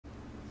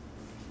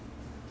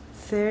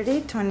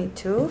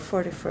3022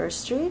 41st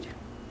Street,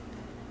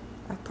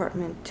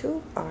 apartment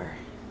 2R.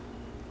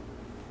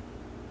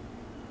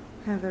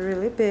 Have a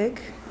really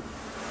big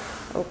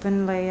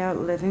open layout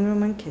living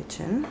room and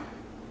kitchen.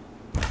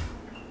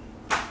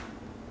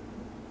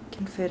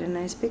 Can fit a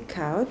nice big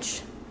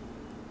couch.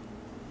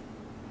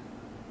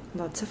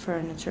 Lots of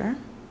furniture.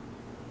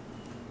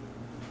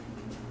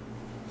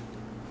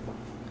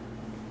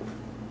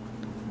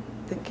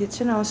 The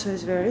kitchen also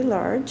is very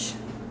large.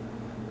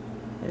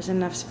 There's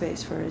enough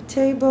space for a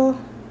table.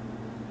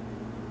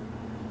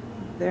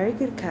 Very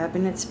good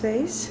cabinet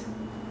space.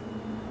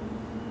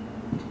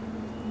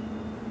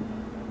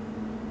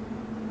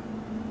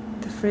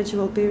 The fridge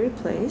will be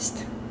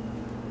replaced.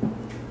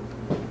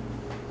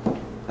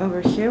 Over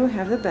here we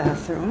have the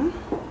bathroom.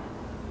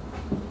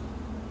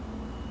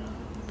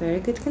 Very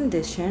good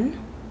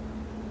condition.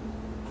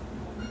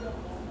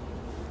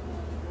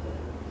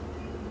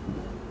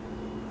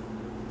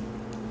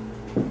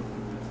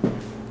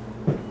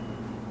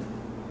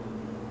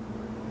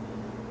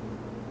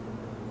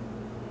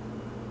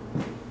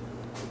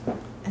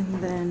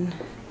 And then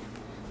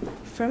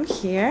from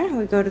here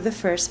we go to the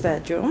first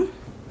bedroom.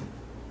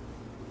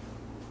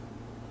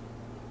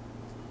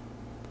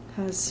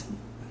 Has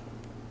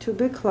two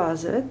big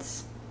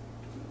closets,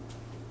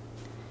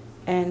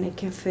 and it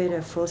can fit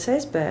a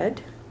full-size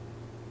bed.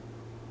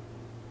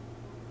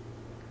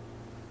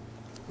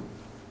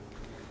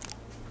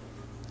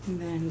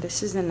 And then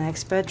this is the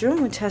next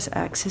bedroom, which has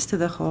access to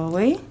the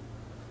hallway.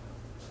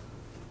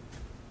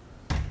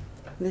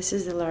 This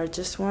is the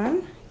largest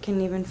one. Can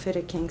even fit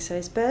a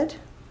king-size bed.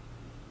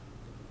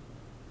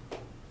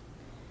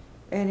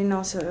 And it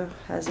also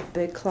has a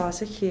big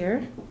closet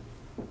here.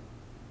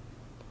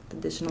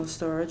 Additional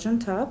storage on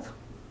top.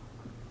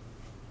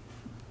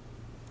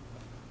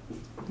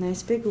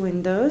 Nice big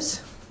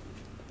windows.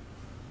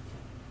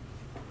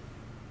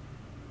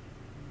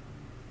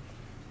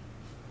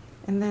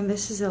 And then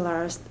this is the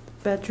last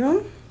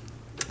bedroom,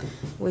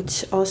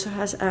 which also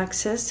has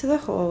access to the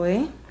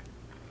hallway.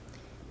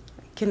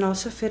 It can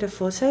also fit a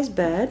full-size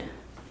bed.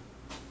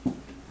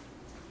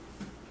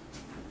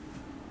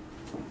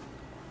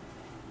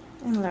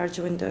 And large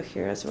window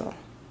here as well.